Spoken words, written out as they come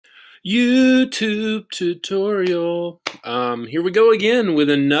YouTube tutorial. Here we go again with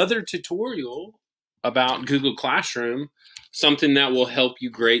another tutorial about Google Classroom, something that will help you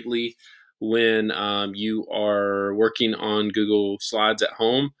greatly when you are working on Google Slides at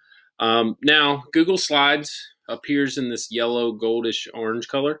home. Now, Google Slides appears in this yellow, goldish, orange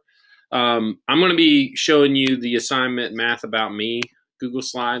color. I'm going to be showing you the assignment Math About Me Google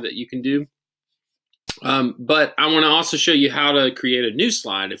slide that you can do. But I want to also show you how to create a new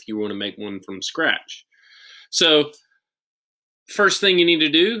slide if you want to make one from scratch. So first thing you need to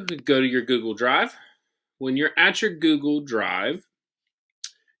do, go to your Google Drive. When you're at your Google Drive,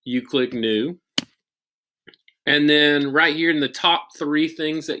 you click New. And then right here in the top 3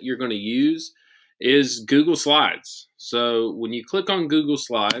 things that you're going to use is Google Slides. So when you click on Google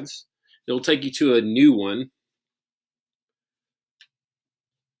Slides, it'll take you to a new one.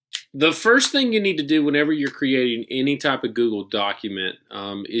 The first thing you need to do whenever you're creating any type of Google document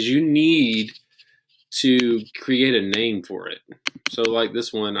is you need to create a name for it. So like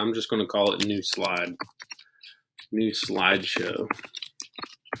this one, I'm just going to call it New Slide, New Slideshow.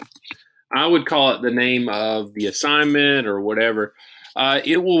 I would call it the name of the assignment or whatever.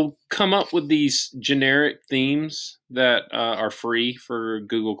 It will come up with these generic themes that are free for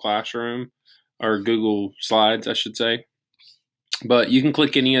Google Classroom or Google Slides, I should say. But you can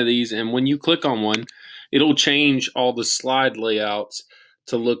click any of these, and when you click on one, it'll change all the slide layouts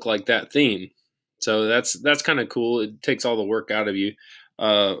to look like that theme. So that's kind of cool. It takes all the work out of you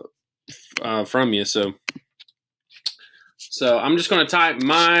from you. So I'm just going to type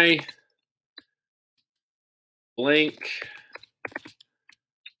my blank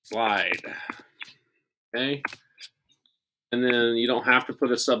slide. Okay. And then you don't have to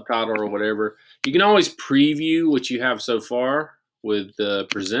put a subtitle or whatever. You can always preview what you have so far with the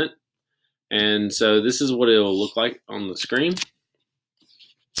present. And so this is what it'll look like on the screen.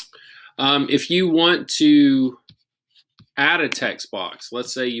 If you want to add a text box,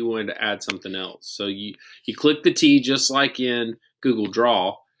 let's say you wanted to add something else. So you click the T just like in Google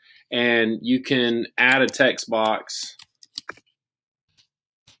Draw, and you can add a text box.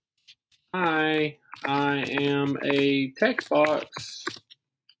 Hi, I am a text box.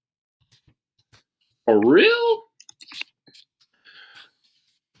 For real?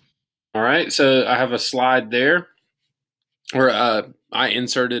 All right, so I have a slide there, or I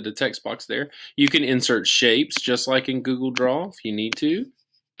inserted a text box there. You can insert shapes just like in Google Draw if you need to.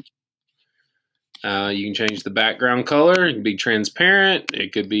 You can change the background color. It can be transparent.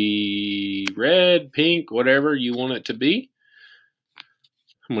 It could be red, pink, whatever you want it to be.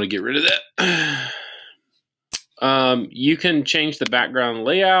 I'm going to get rid of that. You can change the background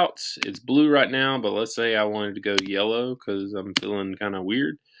layout. It's blue right now, but let's say I wanted to go yellow because I'm feeling kind of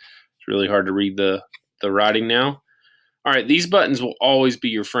weird. It's really hard to read the writing now. All right, these buttons will always be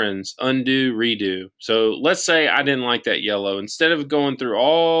your friends. Undo, redo. So let's say I didn't like that yellow. Instead of going through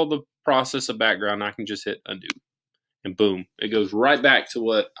all the process of background, I can just hit undo. And boom, it goes right back to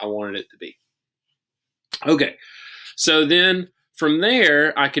what I wanted it to be. Okay, so then from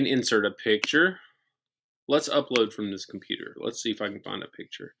there, I can insert a picture. Let's upload from this computer. Let's see if I can find a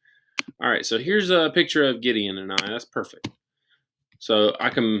picture. All right, so here's a picture of Gideon and I. That's perfect. So I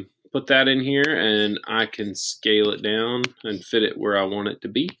can put that in here and I can scale it down and fit it where I want it to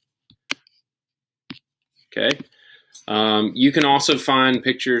be. Okay. You can also find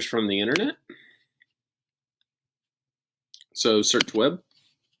pictures from the internet. So search web.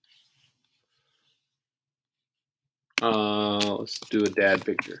 Let's do a dad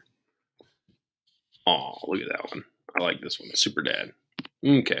picture. Oh, look at that one. I like this one. Super dad.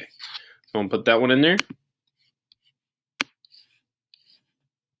 Okay. So I'm gonna put that one in there.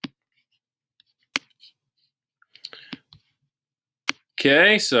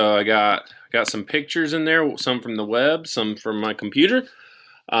 Okay, so I got some pictures in there, some from the web, some from my computer.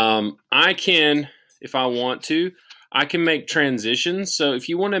 I can, if I want to, I can make transitions. So if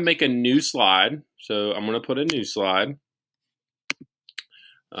you want to make a new slide, so I'm going to put a new slide.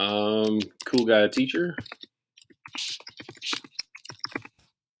 Cool guy teacher.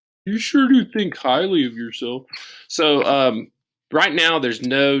 You sure do think highly of yourself. So right now there's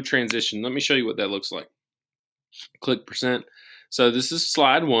no transition. Let me show you what that looks like. Click %. So this is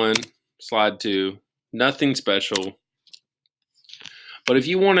slide 1, slide 2, nothing special. But if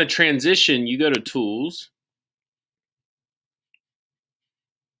you want to transition, you go to Tools.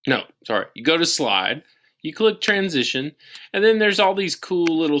 No, sorry. You go to Slide, you click Transition, and then there's all these cool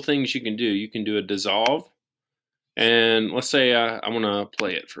little things you can do. You can do a dissolve, and let's say I want to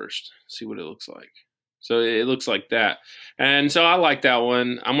play it first, see what it looks like. So it looks like that. And so I like that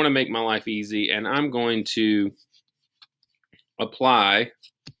one. I'm going to make my life easy, and I'm going to apply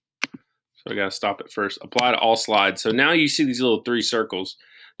So I got to stop it first. Apply to all slides. So now you see these little 3 circles.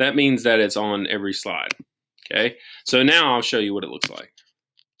 That means that it's on every slide. Okay. So now I'll show you what it looks like.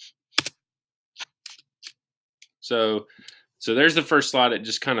 So there's the first slide. It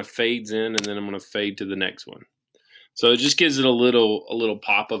just kind of fades in, and then I'm going to fade to the next one. So it just gives it a little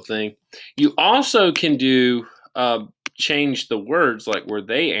pop-up thing. You also can do change the words like where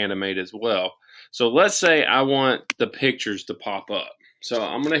they animate as well. So let's say I want the pictures to pop up. So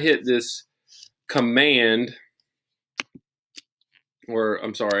I'm going to hit this command, or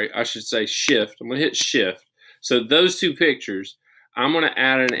I'm sorry, I should say shift. I'm going to hit shift. So those 2 pictures, I'm going to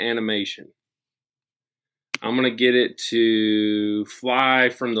add an animation. I'm going to get it to fly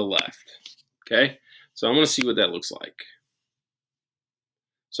from the left. Okay. So I'm going to see what that looks like.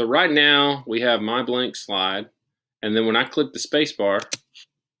 So right now we have my blank slide. And then when I click the space bar,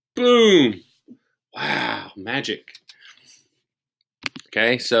 boom. Wow, magic.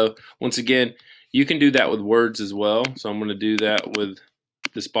 Okay, so once again, you can do that with words as well. So I'm going to do that with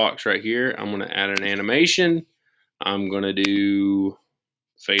this box right here. I'm going to add an animation. I'm going to do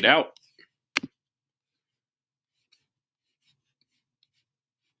fade out.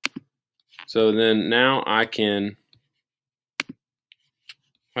 So then now I can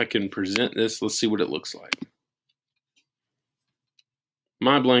present this. Let's see what it looks like.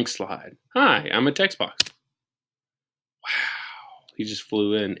 My blank slide. Hi, I'm a text box. Wow, he just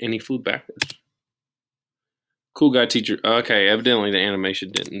flew in and he flew backwards. Cool guy teacher. Okay, evidently the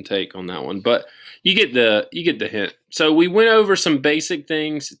animation didn't take on that one, but you get the hint. So we went over some basic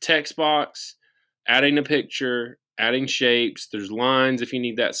things: text box, adding a picture, adding shapes. There's lines if you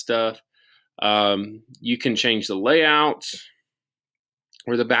need that stuff. You can change the layout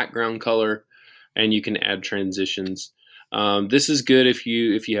or the background color, and you can add transitions. This is good if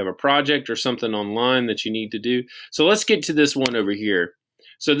you have a project or something online that you need to do. So let's get to this one over here.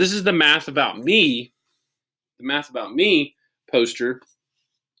 So this is the Math About Me. The Math About Me poster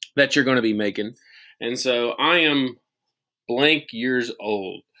that you're going to be making. And so I am blank years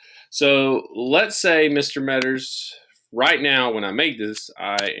old. So let's say, Mr. Metters, right now when I made this,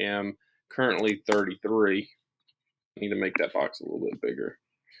 I am currently 33. I need to make that box a little bit bigger.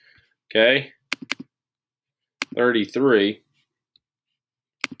 Okay. 33.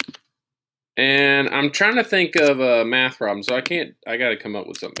 And I'm trying to think of a math problem. So I got to come up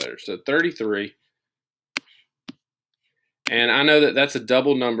with something better. So 33. And I know that that's a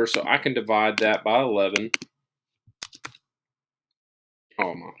double number, so I can divide that by 11.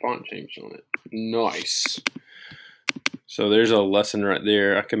 Oh, my font changed on it. Nice. So there's a lesson right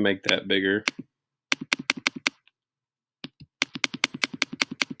there. I can make that bigger.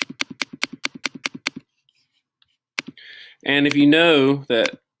 And if you know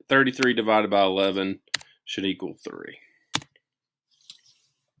that 33 divided by 11 should equal 3.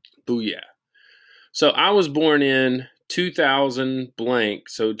 Booyah. So I was born in 2000 blank,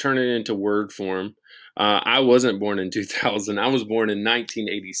 so turn it into word form. I wasn't born in 2000. I was born in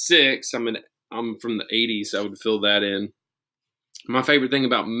 1986. I'm from the 80s, so I would fill that in. My favorite thing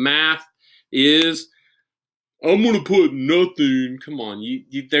about math is I'm going to put nothing. Come on,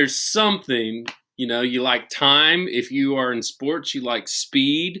 there's something. You know, you like time. If you are in sports, you like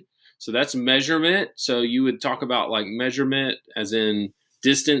speed. So that's measurement. So you would talk about like measurement as in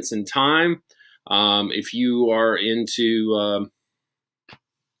distance and time. If you are into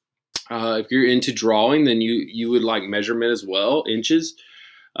if you're into drawing, then you would like measurement as well, inches,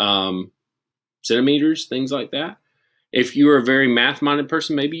 centimeters, things like that. If you are a very math-minded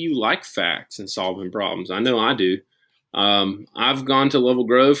person, maybe you like facts and solving problems. I know I do. I've gone to Level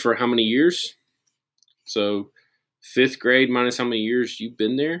Grove for how many years? So 5th grade minus how many years you've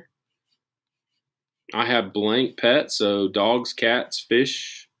been there. I have blank pets, so dogs, cats,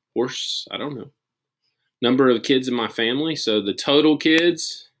 fish, horse, I don't know. Number of kids in my family. So the total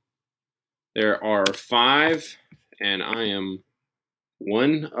kids, there are 5, and I am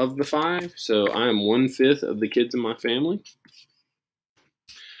one of the 5. So I am 1/5 of the kids in my family.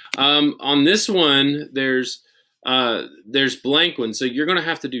 On this one, there's blank ones. So you're going to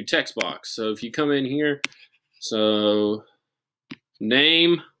have to do text box. So if you come in here, so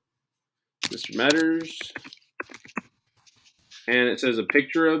name, Mr. Metters, and it says a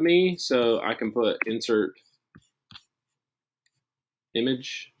picture of me. So I can put insert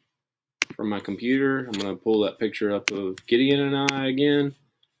image from my computer. I'm going to pull that picture up of Gideon and I again.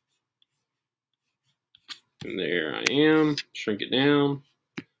 And there I am. Shrink it down.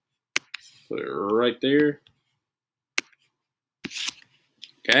 Put it right there.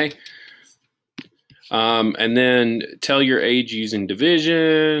 Okay. And then tell your age using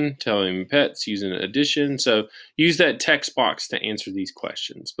division, tell him pets using addition. So use that text box to answer these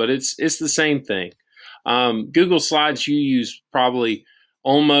questions, but it's the same thing. Google Slides you use probably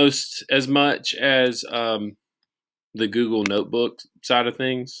almost as much as the Google Notebook side of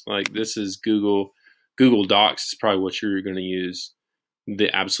things. Like this is Google Docs is probably what you're going to use the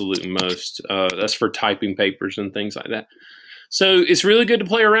absolute most. That's for typing papers and things like that. So it's really good to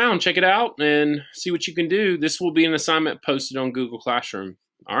play around. Check it out and see what you can do. This will be an assignment posted on Google Classroom.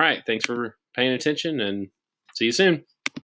 All right. Thanks for paying attention and see you soon.